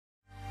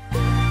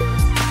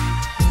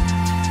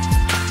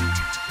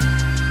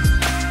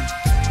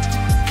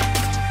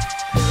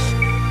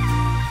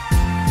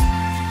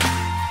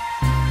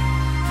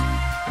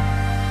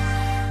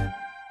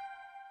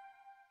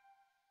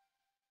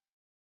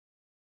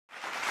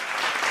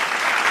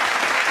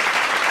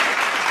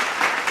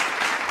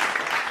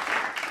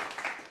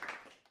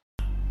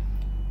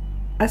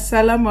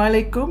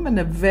Assalamualaikum and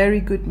a very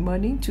good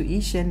morning to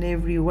each and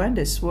everyone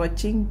that's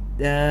watching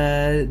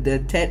the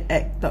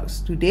TEDx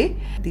talks today.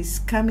 This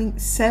coming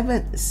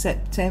 7th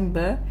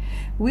September,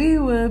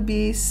 we will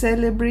be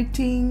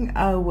celebrating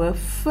our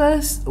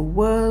first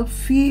World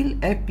Field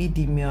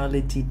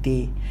Epidemiology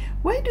Day.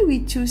 Why do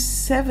we choose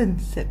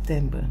 7th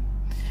September?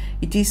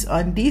 It is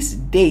on this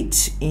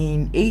date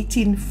in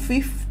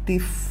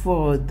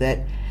 1854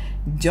 that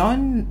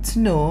John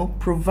Snow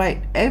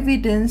provide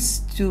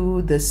evidence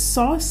to the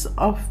source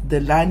of the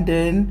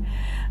London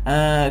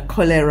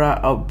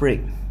cholera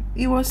outbreak.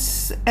 It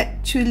was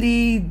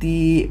actually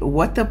the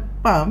water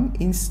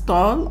pump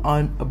installed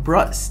on a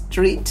Broad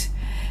Street,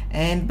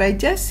 and by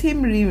just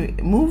him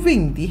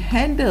removing the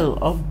handle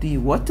of the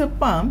water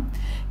pump,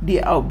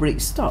 the outbreak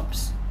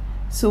stops.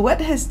 So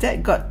what has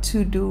that got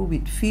to do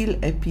with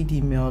field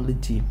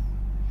epidemiology?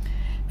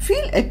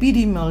 Field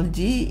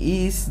epidemiology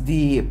is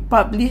the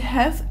public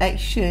health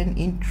action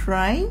in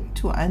trying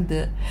to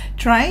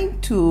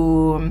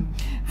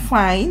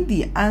find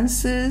the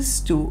answers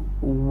to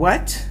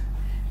what,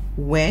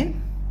 when,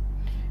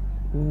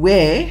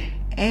 where,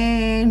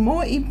 and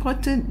more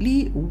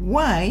importantly,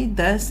 why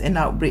does an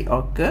outbreak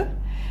occur,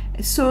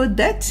 so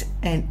that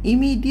an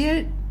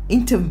immediate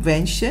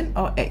intervention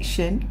or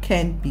action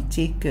can be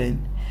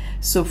taken.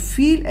 So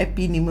field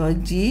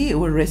epidemiology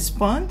will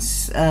respond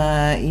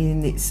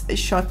in its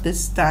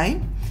shortest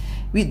time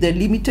with the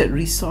limited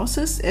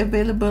resources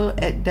available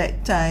at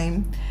that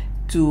time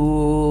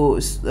to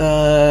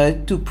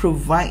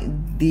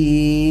provide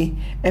the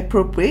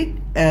appropriate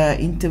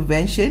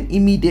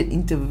immediate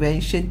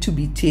intervention to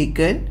be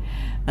taken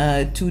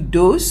to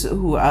those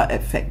who are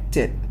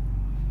affected.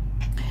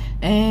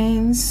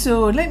 And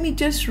so let me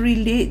just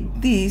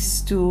relate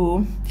this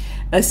to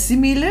a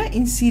similar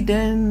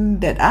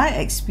incident that I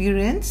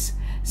experienced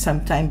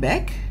some time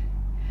back.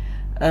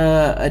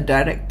 A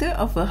director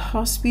of a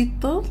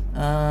hospital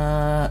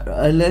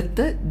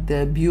alerted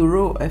the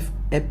Bureau of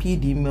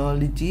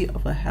Epidemiology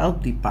of a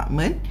health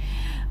department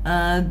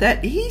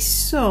that he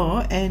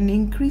saw an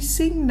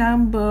increasing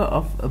number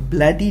of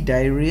bloody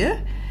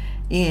diarrhea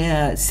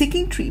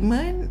seeking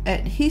treatment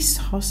at his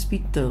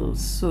hospital.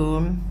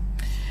 So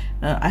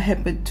I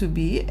happened to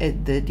be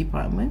at the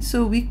department,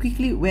 so we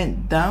quickly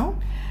went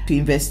down to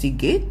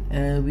investigate.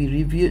 We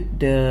reviewed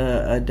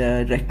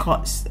the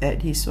records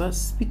at his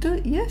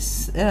hospital.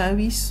 Yes,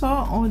 we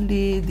saw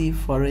only the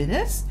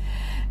foreigners,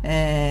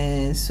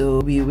 and so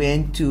we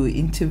went to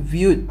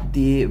interview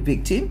the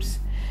victims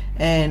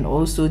and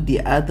also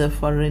the other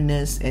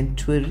foreigners and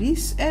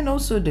tourists, and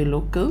also the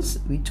locals.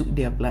 We took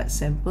their blood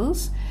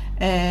samples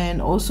and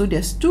also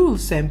their stool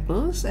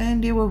samples,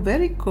 and they were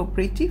very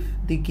cooperative.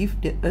 They give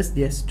us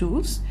their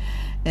stools,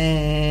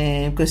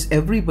 and because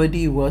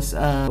everybody was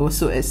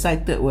so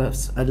excited,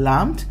 was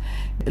alarmed.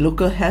 The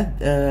local health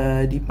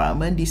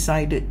department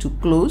decided to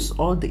close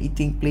all the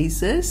eating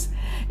places,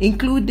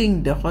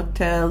 including the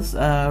hotels,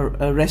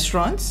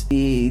 restaurants.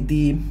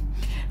 The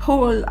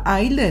whole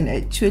island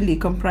actually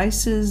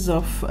comprises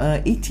of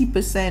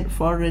 80%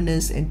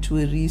 foreigners and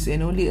tourists,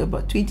 and only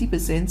about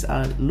 20%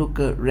 are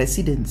local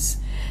residents.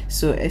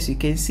 So as you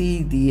can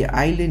see, the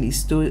island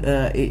is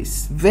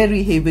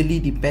very heavily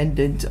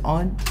dependent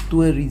on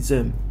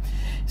tourism.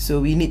 So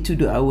we need to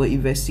do our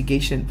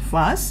investigation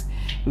fast.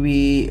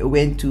 We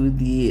went to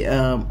the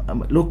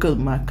local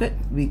market.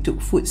 We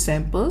took food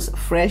samples,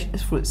 fresh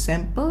food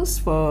samples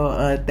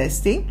for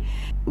testing.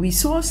 We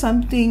saw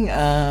something,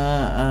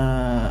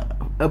 a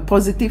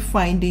positive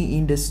finding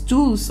in the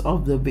stools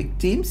of the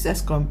victims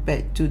as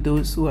compared to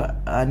those who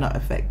are not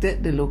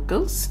affected, the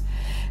locals.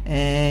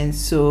 And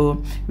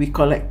so we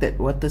collected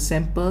water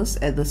samples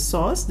at the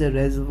source, the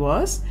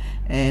reservoirs,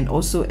 and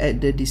also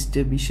at the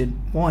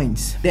distribution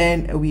points.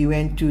 Then we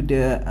went to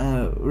the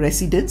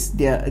residents,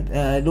 their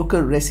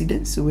local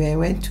residents. We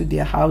went to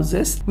their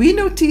houses. We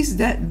noticed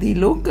that the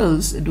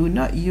locals do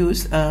not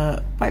use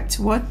piped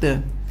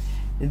water.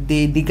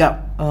 They dig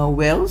up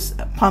wells,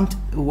 pumped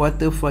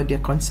water for their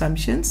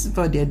consumptions,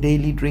 for their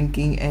daily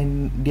drinking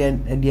and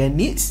their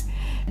needs.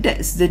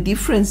 That's the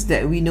difference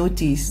that we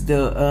noticed.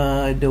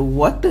 The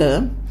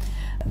water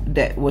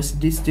that was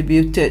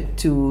distributed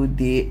to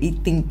the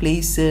eating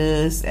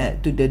places,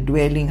 to the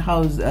dwelling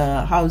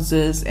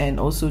houses, and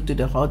also to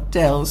the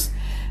hotels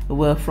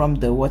were from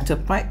the water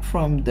pipe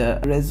from the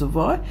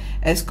reservoir,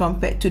 as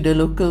compared to the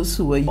locals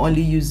who were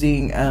only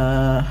using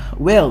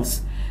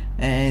wells.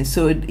 And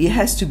so it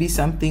has to be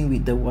something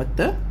with the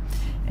water.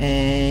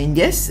 And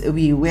yes,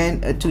 we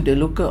went to the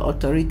local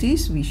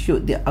authorities. We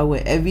showed our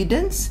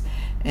evidence,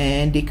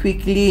 and they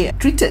quickly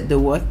treated the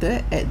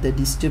water at the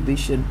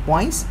distribution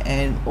points,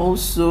 and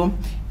also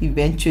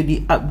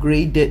eventually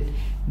upgraded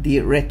the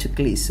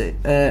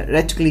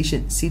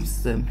reticulation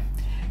system.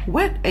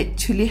 What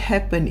actually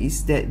happened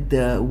is that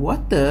the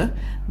water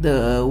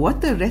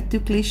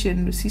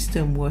reticulation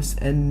system was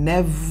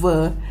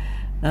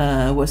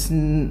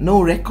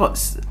no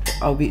records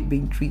of it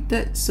being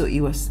treated, so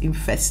it was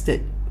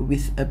infested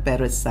with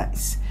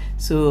parasites.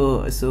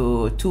 So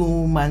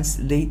 2 months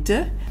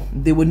later,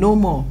 there were no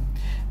more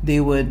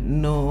there were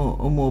no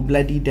more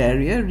bloody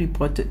diarrhea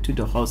reported to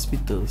the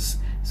hospitals.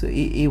 So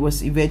it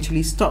was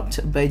eventually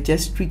stopped by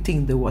just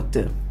treating the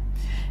water.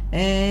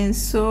 And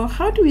so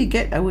how do we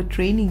get our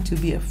training to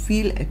be a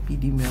field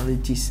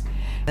epidemiologist?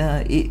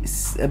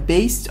 It's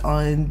based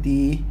on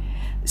the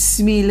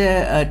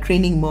similar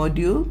training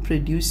module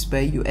produced by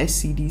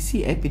US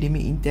CDC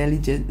Epidemic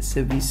Intelligence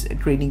Service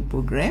training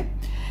program.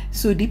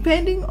 So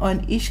depending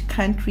on each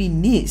country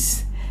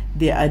needs,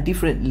 there are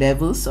different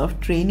levels of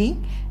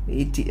training.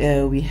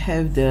 We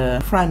have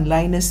the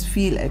frontliners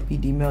field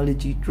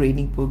epidemiology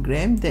training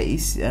program that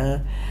is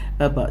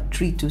about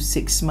 3 to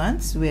 6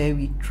 months, where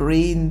we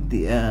train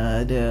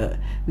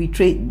we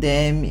train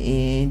them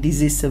in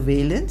disease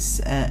surveillance,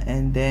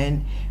 and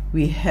then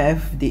we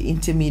have the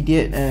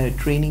intermediate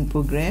training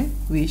program,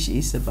 which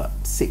is about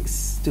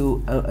 6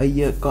 to a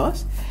year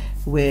course,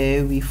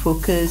 where we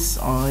focus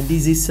on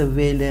disease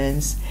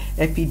surveillance,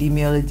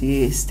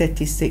 epidemiology,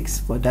 statistics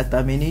for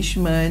data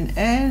management,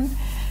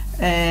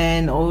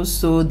 and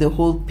also the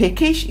whole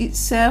package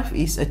itself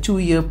is a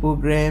 2-year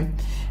program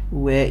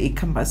where it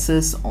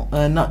encompasses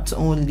not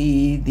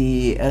only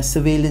the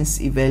surveillance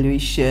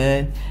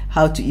evaluation,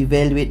 how to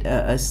evaluate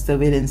a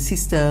surveillance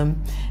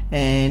system,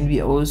 and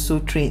we also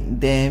train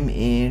them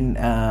in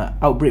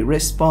outbreak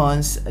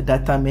response,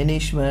 data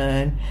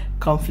management,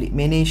 conflict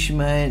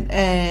management,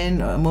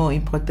 and more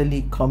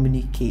importantly,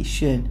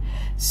 communication.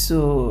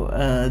 So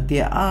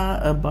there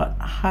are about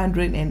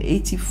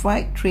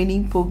 185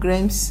 training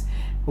programs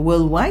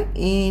worldwide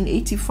in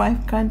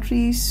 85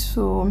 countries.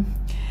 So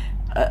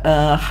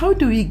how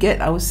do we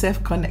get ourselves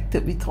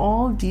connected with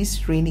all these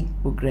training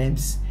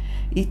programs?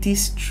 It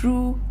is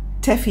through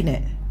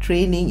SAFETYNET,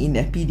 Training in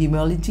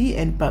Epidemiology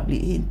and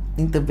Public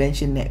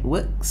Intervention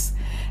Networks,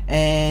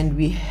 and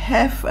we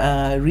have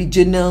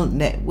regional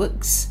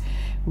networks.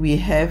 We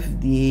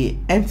have the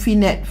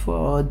EMFINET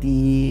for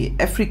the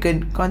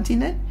African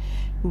continent.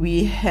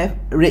 We have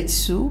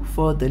REDSU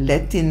for the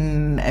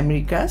Latin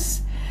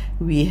Americas.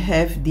 We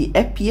have the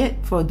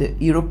EPIET for the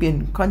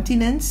European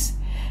continents.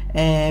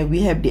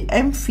 We have the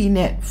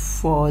EMFINET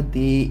for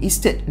the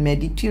Eastern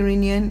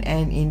Mediterranean,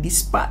 and in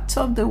this part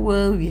of the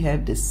world we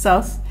have the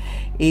South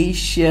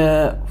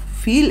Asia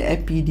Field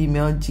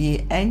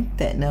Epidemiology and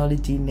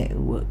Technology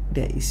Network.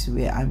 That is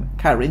where I'm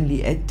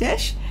currently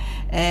attached.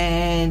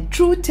 And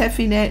through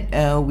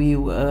SAFETYNET, we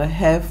will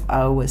have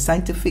our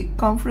scientific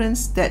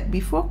conference that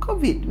before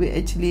COVID,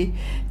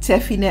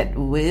 SAFETYNET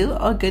will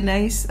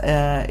organize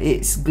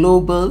its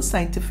global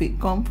scientific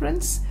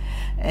conference,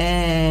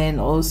 and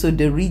also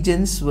the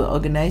regions will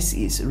organize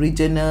its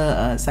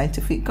regional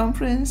scientific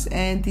conference,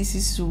 and this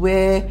is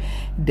where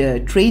the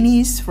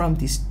trainees from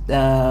these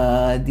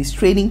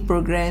training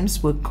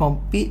programs will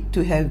compete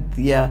to have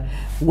their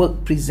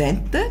work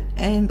presented,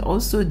 and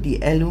also the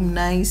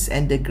alumni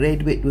and the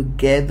graduate will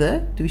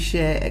gather to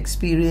share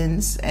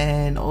experience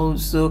and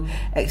also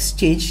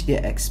exchange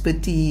their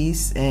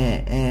expertise,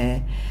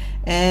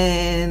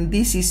 and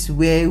this is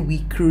where we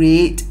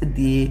create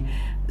the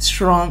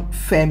strong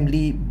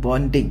family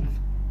bonding,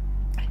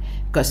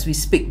 because we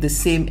speak the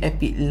same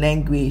epic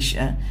language.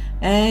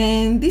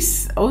 And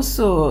this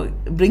also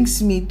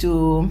brings me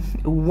to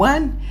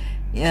one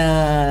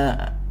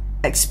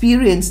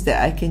experience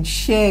that I can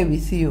share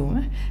with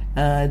you,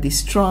 the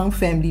strong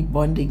family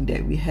bonding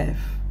that we have.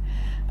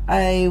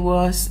 I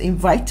was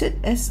invited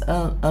as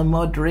a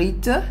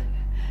moderator,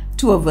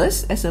 two of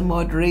us as a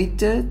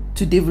moderator,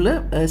 to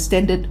develop a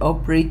standard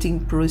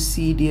operating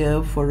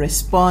procedure for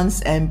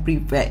response and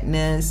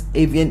preparedness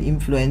avian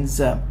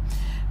influenza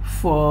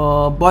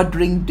for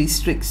bordering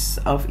districts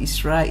of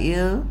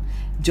Israel,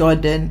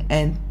 Jordan,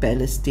 and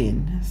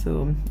Palestine.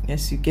 So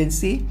as you can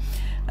see,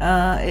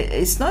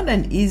 it's not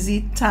an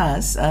easy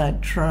task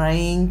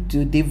trying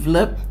to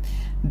develop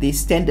the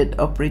standard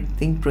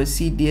operating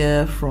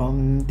procedure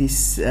from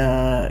these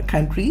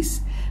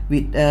countries,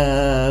 with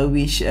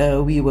which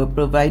we were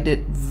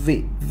provided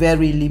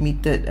very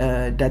limited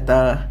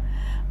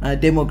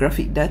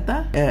demographic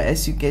data.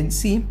 As you can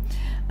see,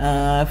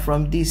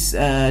 from these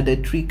the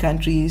 3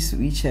 countries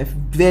which have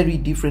very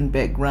different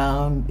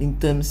background in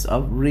terms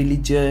of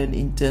religion,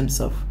 in terms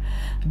of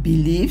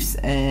beliefs,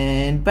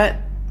 but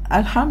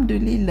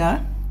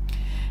Alhamdulillah,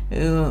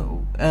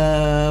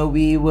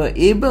 we were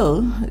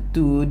able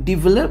to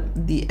develop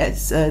the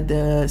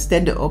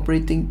standard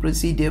operating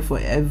procedure for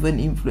avian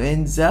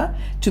influenza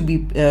to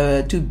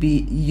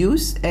be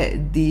used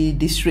at the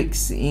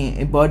districts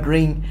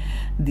bordering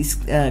these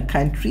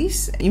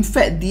countries. In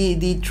fact,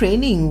 the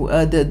training,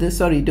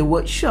 the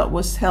workshop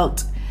was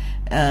held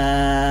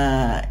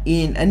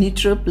in a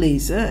neutral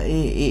place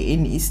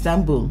in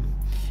Istanbul,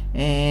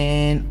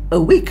 and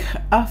a week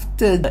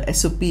after the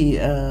SOP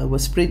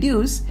was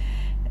produced,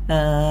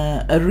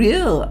 a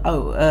real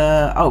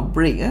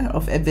outbreak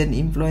of avian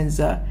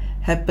influenza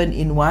happened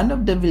in one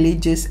of the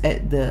villages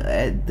at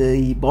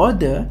the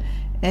border,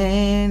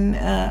 and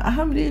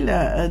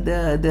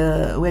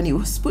alhamdulillah, when it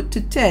was put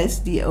to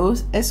test, the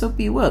SOP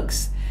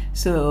works.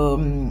 So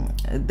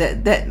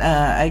that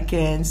I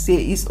can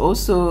say is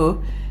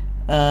also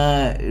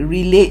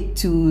relate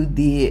to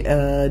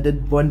the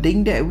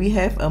bonding that we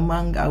have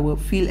among our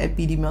field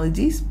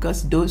epidemiologists,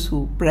 because those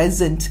who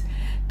present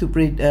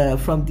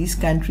from these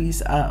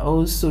countries are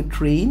also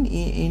trained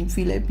in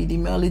field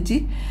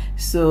epidemiology.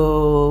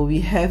 So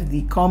we have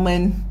the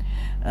common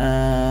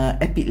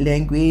epic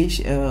language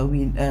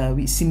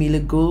with similar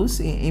goals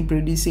in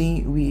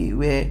producing,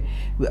 where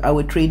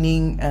our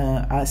training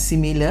are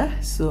similar,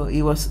 so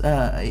it was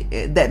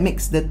that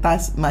makes the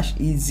task much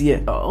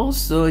easier.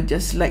 Also,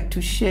 just like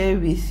to share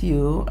with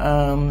you,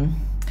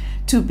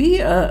 to be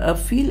a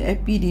field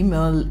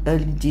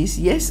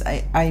epidemiologist, yes,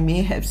 I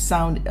may have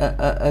sound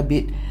a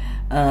bit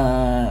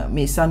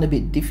may sound a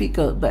bit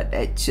difficult, but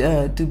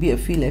to be a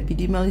field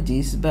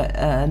epidemiologist, but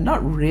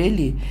not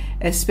really,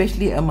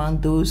 especially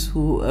among those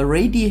who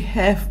already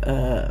have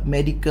a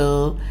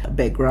medical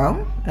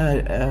background.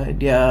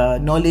 Their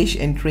knowledge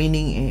and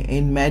training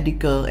in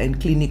medical and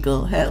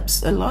clinical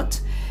helps a lot,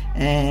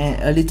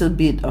 and a little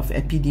bit of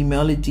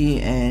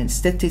epidemiology and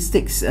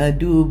statistics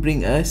do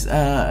bring us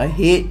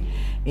ahead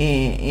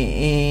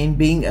in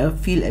being a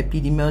field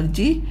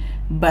epidemiology.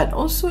 But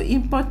also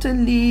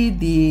importantly,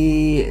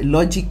 the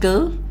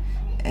logical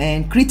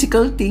and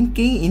critical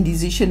thinking in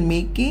decision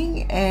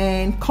making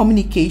and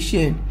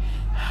communication,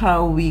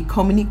 how we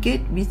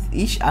communicate with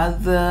each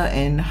other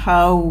and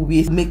how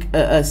we make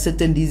a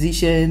certain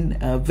decision,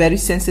 very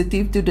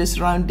sensitive to the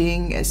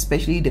surrounding,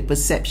 especially the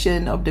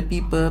perception of the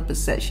people,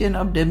 perception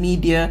of the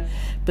media,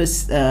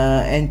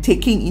 and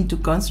taking into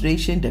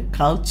consideration the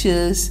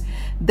cultures.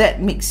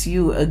 That makes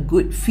you a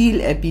good field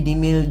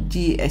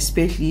epidemiology,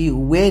 especially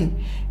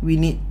when we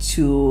need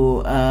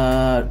to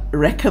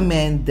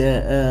recommend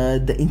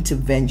the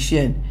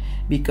intervention,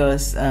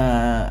 because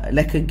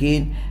like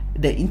again,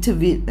 the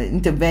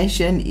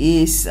intervention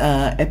is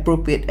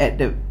appropriate at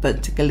the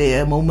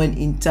particular moment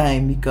in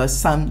time, because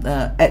some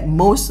at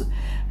most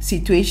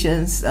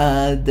situations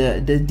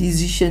the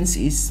decisions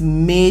is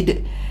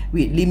made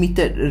with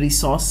limited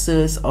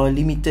resources or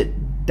limited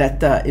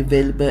data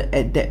available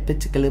at that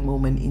particular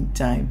moment in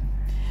time.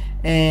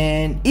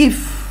 And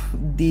if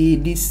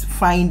these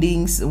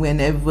findings,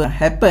 whenever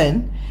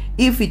happen,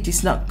 if it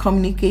is not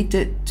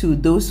communicated to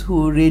those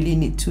who really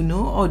need to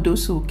know or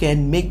those who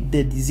can make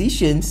the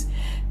decisions,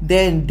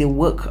 then the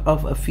work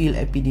of a field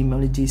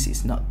epidemiologist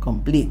is not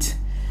complete.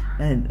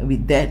 And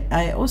with that,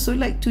 I also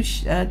like to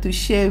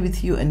share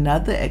with you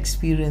another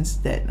experience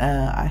that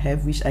I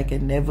have, which I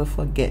can never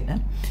forget.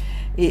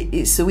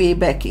 It's way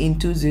back in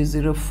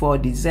 2004,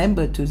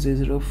 December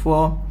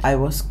 2004. I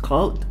was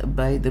called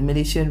by the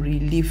Malaysian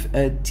relief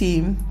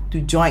team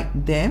to join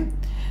them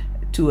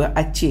to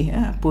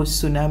Aceh,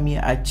 post tsunami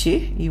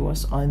Aceh.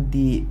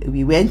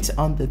 We went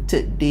on the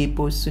third day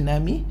post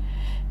tsunami,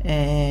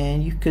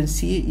 and you can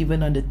see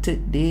even on the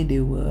third day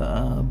there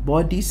were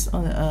bodies,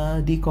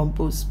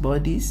 decomposed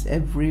bodies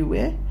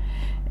everywhere,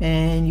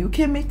 and you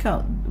can make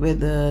out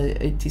whether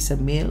it is a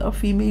male or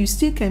female. You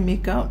still can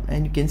make out,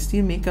 and you can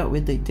still make out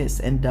whether it is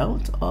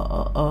adult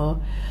or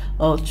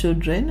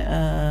children,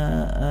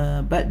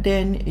 but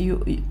then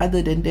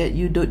other than that,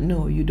 you don't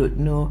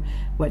know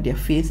what their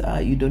faiths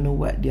are, you don't know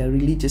what their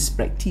religious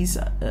practices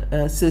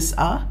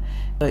are.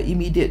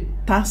 Immediate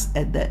task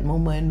at that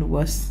moment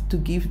was to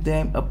give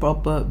them a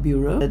proper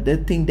burial. The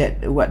thing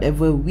that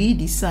whatever we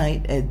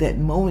decide at that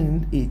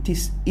moment, it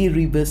is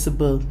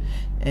irreversible,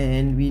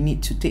 and we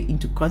need to take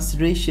into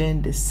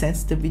consideration the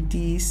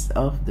sensitivities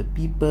of the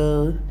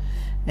people,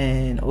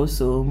 and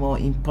also more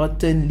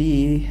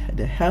importantly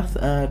the health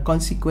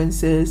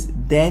consequences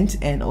then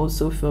and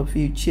also for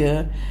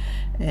future.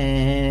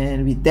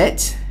 And with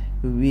that,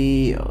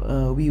 we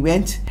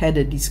had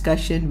a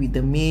discussion with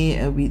the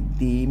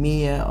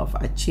mayor of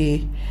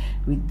Aceh,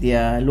 with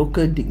their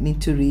local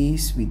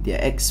dignitaries, with their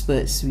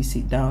experts. We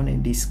sit down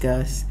and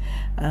discuss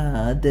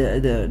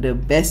the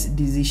best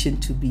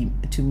decision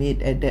to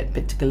made at that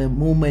particular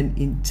moment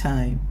in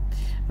time.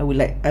 I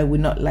would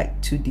not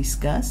like to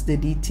discuss the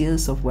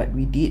details of what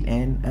we did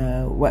and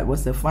what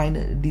was the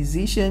final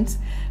decisions,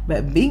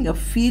 but being a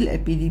field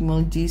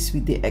epidemiologist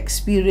with the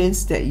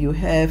experience that you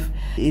have,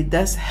 it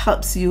does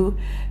helps you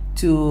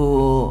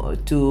to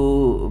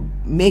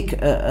make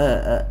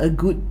a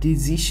good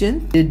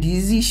decision. The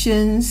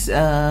decisions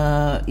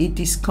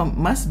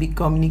must be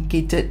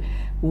communicated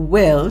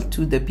well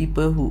to the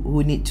people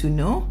who need to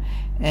know,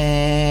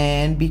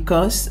 and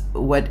because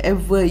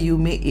whatever you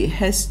make, it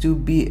has to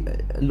be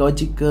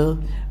logical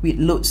with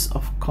loads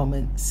of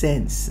common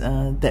sense.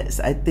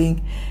 I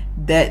think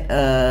that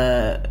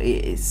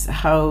is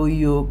how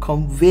you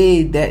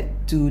convey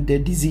that to the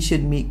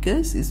decision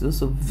makers is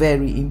also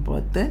very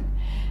important.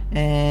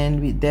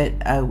 And with that,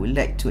 I would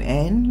like to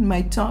end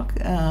my talk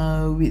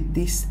with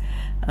this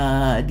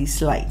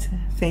slide.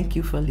 Thank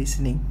you for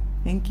listening.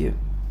 Thank you.